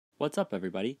What's up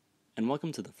everybody, and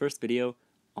welcome to the first video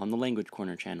on the Language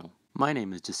Corner channel. My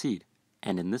name is Jasid,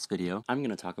 and in this video I'm going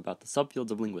to talk about the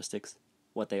subfields of linguistics,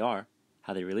 what they are,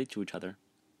 how they relate to each other,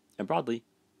 and broadly,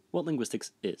 what linguistics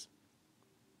is.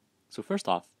 So first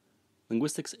off,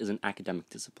 linguistics is an academic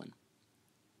discipline.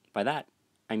 By that,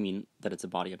 I mean that it's a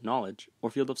body of knowledge or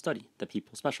field of study that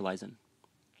people specialize in.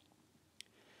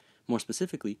 More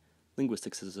specifically,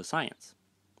 linguistics is a science.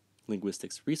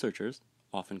 Linguistics researchers,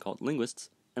 often called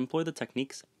linguists, employ the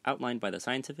techniques outlined by the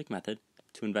scientific method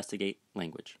to investigate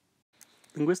language.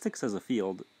 Linguistics as a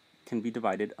field can be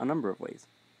divided a number of ways.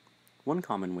 One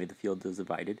common way the field is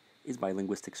divided is by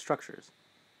linguistic structures.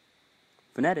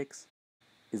 Phonetics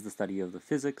is the study of the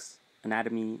physics,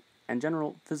 anatomy, and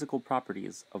general physical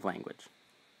properties of language.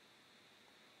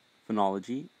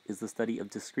 Phonology is the study of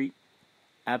discrete,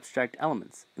 abstract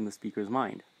elements in the speaker's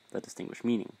mind that distinguish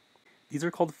meaning. These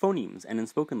are called phonemes, and in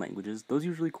spoken languages, those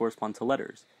usually correspond to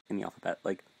letters in the alphabet,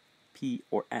 like P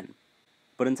or N.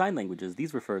 But in sign languages,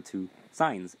 these refer to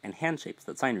signs and hand shapes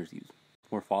that signers use.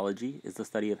 Morphology is the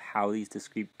study of how these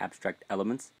discrete abstract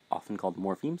elements, often called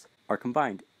morphemes, are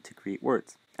combined to create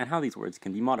words, and how these words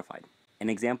can be modified. An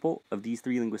example of these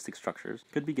three linguistic structures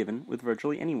could be given with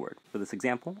virtually any word. For this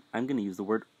example, I'm going to use the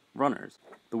word runners.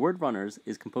 The word runners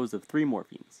is composed of three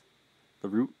morphemes: the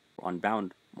root or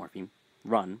unbound morpheme,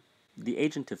 run, the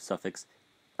agentive suffix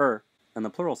and the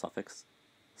plural suffix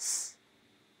s.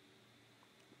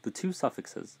 The two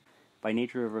suffixes, by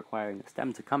nature of requiring a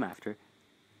stem to come after,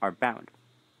 are bound.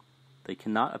 They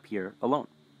cannot appear alone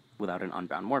without an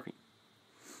unbound morpheme.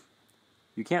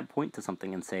 You can't point to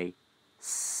something and say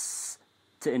s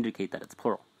to indicate that it's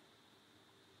plural.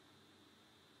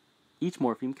 Each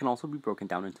morpheme can also be broken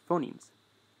down into phonemes.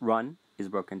 Run is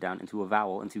broken down into a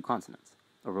vowel and two consonants,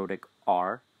 a rhotic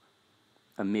R,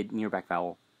 a mid-near-back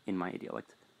vowel in my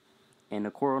dialect, and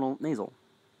a coronal nasal.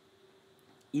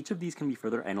 Each of these can be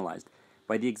further analyzed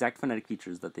by the exact phonetic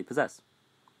features that they possess.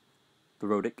 The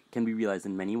rhotic can be realized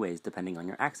in many ways depending on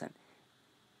your accent.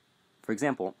 For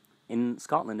example, in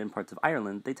Scotland and parts of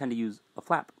Ireland, they tend to use a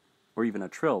flap, or even a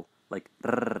trill, like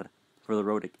rrr, for the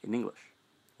rhotic in English,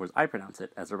 whereas I pronounce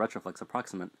it as a retroflex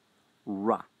approximant,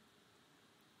 ra.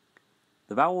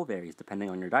 The vowel varies depending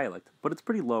on your dialect, but it's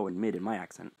pretty low and mid in my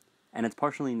accent, and it's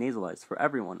partially nasalized for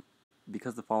everyone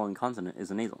because the following consonant is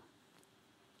a nasal.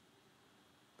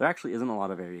 There actually isn't a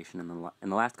lot of variation in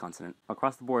the last consonant.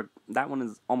 Across the board, that one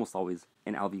is almost always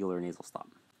an alveolar nasal stop.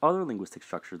 Other linguistic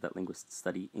structures that linguists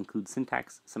study include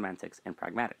syntax, semantics, and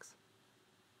pragmatics.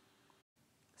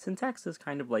 Syntax is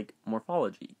kind of like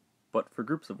morphology, but for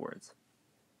groups of words.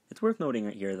 It's worth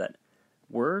noting here that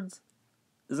words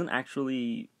isn't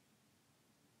actually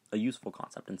a useful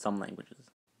concept in some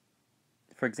languages.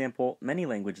 For example, many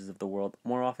languages of the world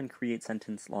more often create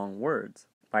sentence-long words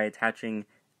by attaching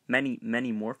many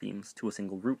morphemes to a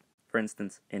single root. For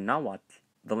instance, in Nahuatl,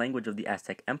 the language of the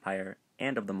Aztec Empire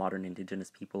and of the modern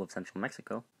indigenous people of central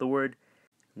Mexico, the word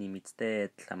Nimitzte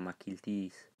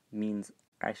tlamaquiltis means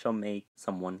I shall make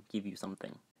someone give you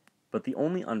something. But the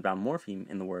only unbound morpheme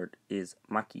in the word is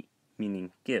maki,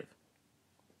 meaning give.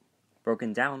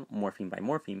 Broken down morpheme by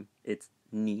morpheme, it's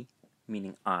ni,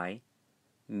 meaning I,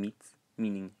 mitz,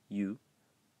 meaning you,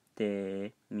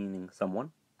 te, meaning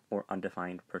someone, or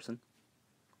undefined person,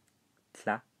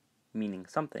 tla, meaning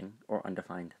something, or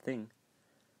undefined thing,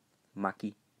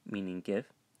 maki, meaning give,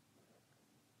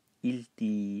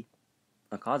 ilti,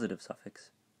 a causative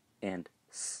suffix, and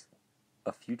s,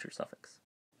 a future suffix.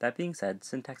 That being said,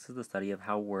 syntax is the study of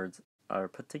how words are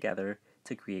put together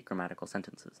to create grammatical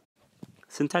sentences.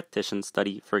 Syntacticians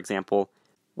study, for example,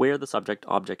 where the subject,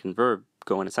 object, and verb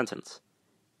go in a sentence,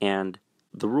 and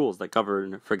the rules that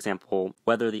govern, for example,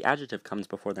 whether the adjective comes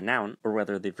before the noun or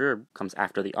whether the verb comes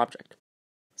after the object.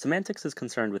 Semantics is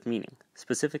concerned with meaning,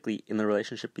 specifically in the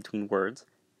relationship between words,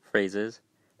 phrases,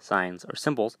 signs, or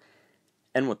symbols,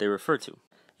 and what they refer to.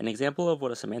 An example of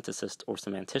what a semanticist or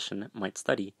semantician might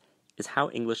study is how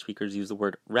English speakers use the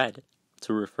word red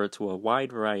to refer to a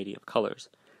wide variety of colors,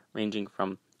 ranging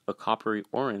from a coppery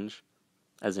orange,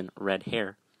 as in red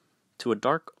hair, to a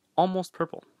dark, almost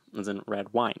purple, as in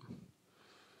red wine.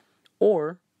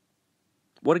 Or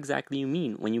what exactly you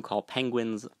mean when you call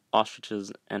penguins,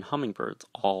 ostriches, and hummingbirds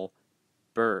all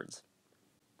birds.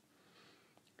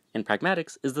 And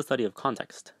pragmatics is the study of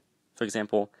context. For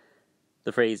example,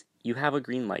 the phrase, you have a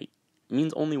green light,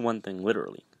 means only one thing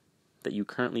literally, that you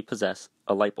currently possess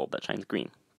a light bulb that shines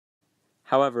green.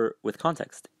 However, with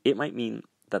context, it might mean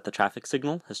that the traffic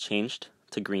signal has changed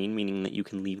to green, meaning that you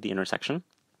can leave the intersection,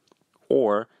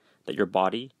 or that your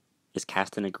body is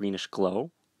cast in a greenish glow,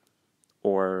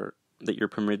 or that you're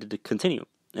permitted to continue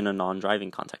in a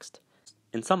non-driving context.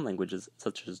 In some languages,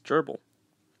 such as Gerbil,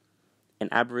 an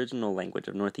Aboriginal language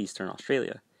of northeastern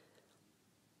Australia,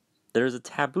 there is a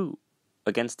taboo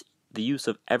against the use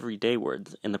of everyday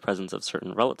words in the presence of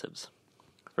certain relatives.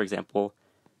 For example,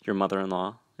 your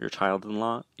mother-in-law, your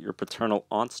child-in-law, your paternal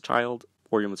aunt's child,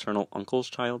 or your maternal uncle's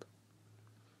child.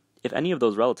 If any of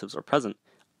those relatives are present,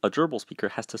 a Gerbil speaker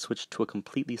has to switch to a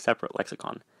completely separate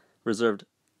lexicon, reserved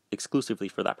exclusively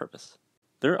for that purpose.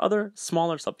 There are other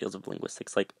smaller subfields of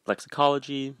linguistics like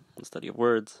lexicology, the study of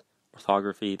words,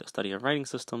 orthography, the study of writing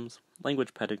systems,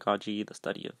 language pedagogy, the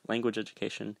study of language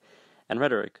education, and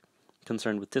rhetoric,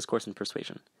 concerned with discourse and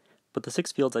persuasion. But the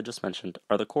 6 fields I just mentioned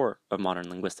are the core of modern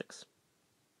linguistics.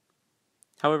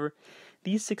 However,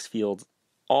 these 6 fields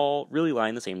all really lie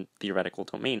in the same theoretical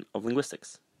domain of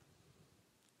linguistics.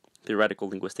 Theoretical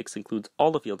linguistics includes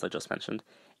all the fields I just mentioned,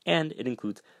 and it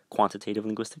includes quantitative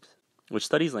linguistics, which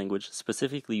studies language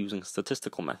specifically using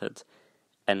statistical methods,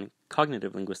 and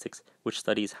cognitive linguistics, which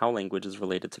studies how language is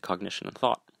related to cognition and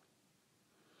thought.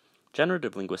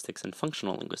 Generative linguistics and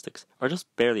functional linguistics are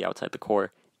just barely outside the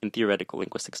core in theoretical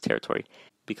linguistics territory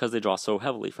because they draw so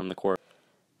heavily from the core.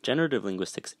 Generative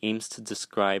linguistics aims to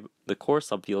describe the core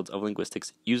subfields of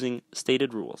linguistics using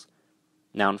stated rules.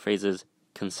 Noun phrases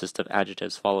consist of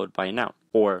adjectives followed by a noun,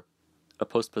 or a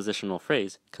postpositional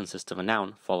phrase consists of a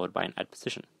noun followed by an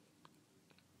adposition.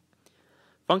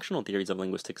 Functional theories of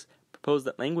linguistics propose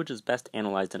that language is best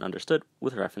analyzed and understood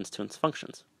with reference to its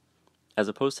functions, as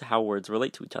opposed to how words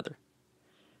relate to each other.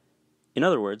 In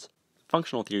other words,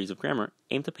 functional theories of grammar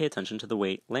aim to pay attention to the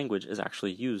way language is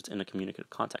actually used in a communicative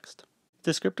context.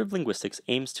 Descriptive linguistics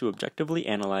aims to objectively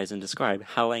analyze and describe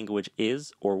how language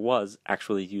is or was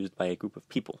actually used by a group of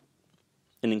people.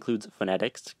 It includes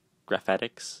phonetics,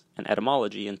 graphetics, and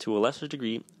etymology, and to a lesser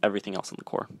degree, everything else in the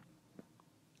core,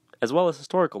 as well as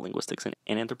historical linguistics and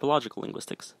anthropological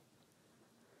linguistics.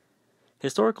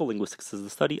 Historical linguistics is the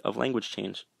study of language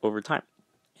change over time,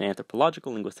 and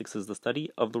anthropological linguistics is the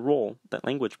study of the role that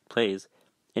language plays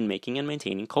in making and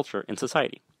maintaining culture in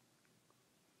society.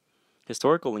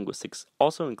 Historical linguistics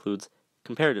also includes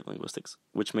comparative linguistics,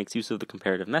 which makes use of the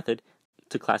comparative method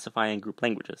to classify and group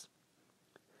languages.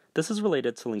 This is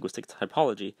related to linguistic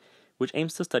typology, which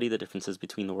aims to study the differences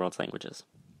between the world's languages.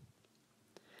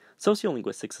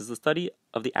 Sociolinguistics is the study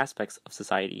of the aspects of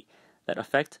society that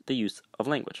affect the use of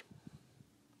language.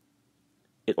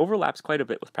 It overlaps quite a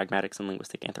bit with pragmatics and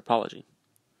linguistic anthropology.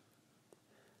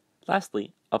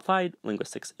 Lastly, applied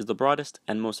linguistics is the broadest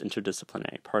and most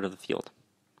interdisciplinary part of the field.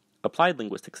 Applied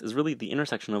linguistics is really the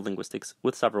intersection of linguistics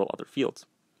with several other fields.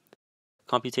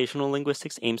 Computational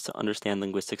linguistics aims to understand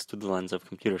linguistics through the lens of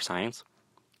computer science.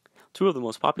 2 of the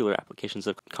most popular applications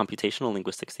of computational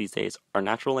linguistics these days are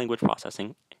natural language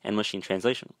processing and machine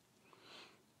translation.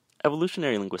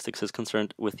 Evolutionary linguistics is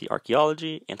concerned with the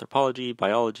archaeology, anthropology,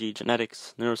 biology,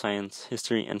 genetics, neuroscience,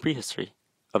 history, and prehistory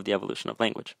of the evolution of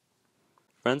language.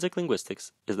 Forensic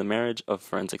linguistics is the marriage of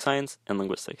forensic science and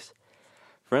linguistics.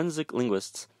 Forensic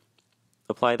linguists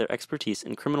apply their expertise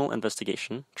in criminal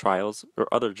investigation, trials, or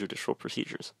other judicial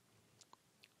procedures.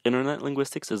 Internet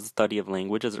linguistics is the study of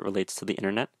language as it relates to the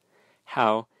internet,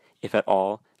 how, if at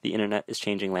all, the internet is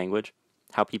changing language,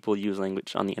 how people use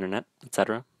language on the internet,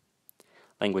 etc.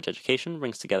 Language education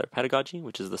brings together pedagogy,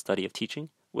 which is the study of teaching,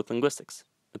 with linguistics.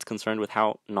 It's concerned with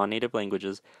how non-native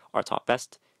languages are taught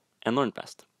best and learned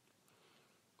best.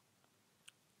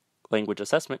 Language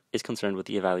assessment is concerned with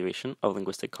the evaluation of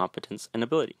linguistic competence and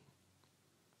ability.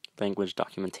 Language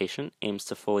documentation aims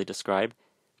to fully describe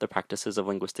the practices of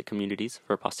linguistic communities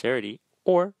for posterity,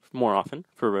 or, more often,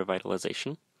 for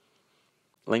revitalization.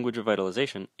 Language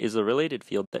revitalization is a related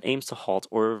field that aims to halt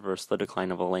or reverse the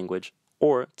decline of a language,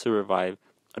 or to revive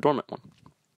a dormant one.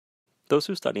 Those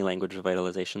who study language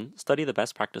revitalization study the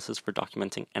best practices for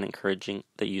documenting and encouraging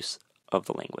the use of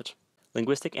the language.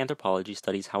 Linguistic anthropology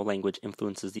studies how language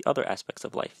influences the other aspects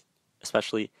of life,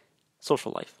 especially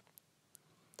social life.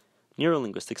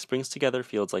 Neurolinguistics brings together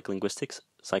fields like linguistics,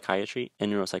 psychiatry,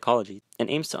 and neuropsychology, and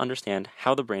aims to understand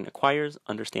how the brain acquires,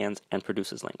 understands, and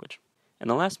produces language. And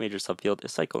the last major subfield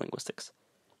is psycholinguistics.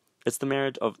 It's the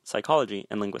marriage of psychology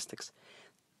and linguistics.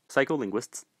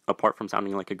 Psycholinguists, apart from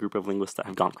sounding like a group of linguists that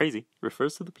have gone crazy,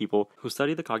 refers to the people who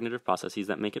study the cognitive processes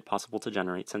that make it possible to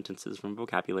generate sentences from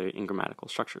vocabulary and grammatical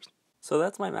structures. So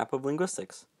that's my map of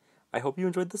linguistics. I hope you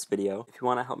enjoyed this video. If you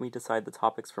want to help me decide the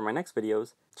topics for my next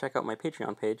videos, check out my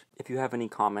Patreon page. If you have any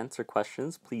comments or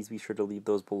questions, please be sure to leave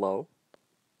those below.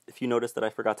 If you notice that I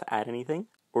forgot to add anything,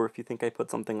 or if you think I put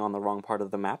something on the wrong part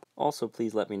of the map, also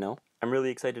please let me know. I'm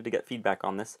really excited to get feedback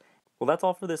on this. Well, that's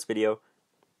all for this video.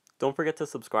 Don't forget to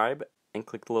subscribe and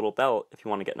click the little bell if you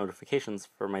want to get notifications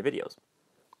for my videos.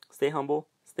 Stay humble,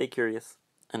 stay curious,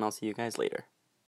 and I'll see you guys later.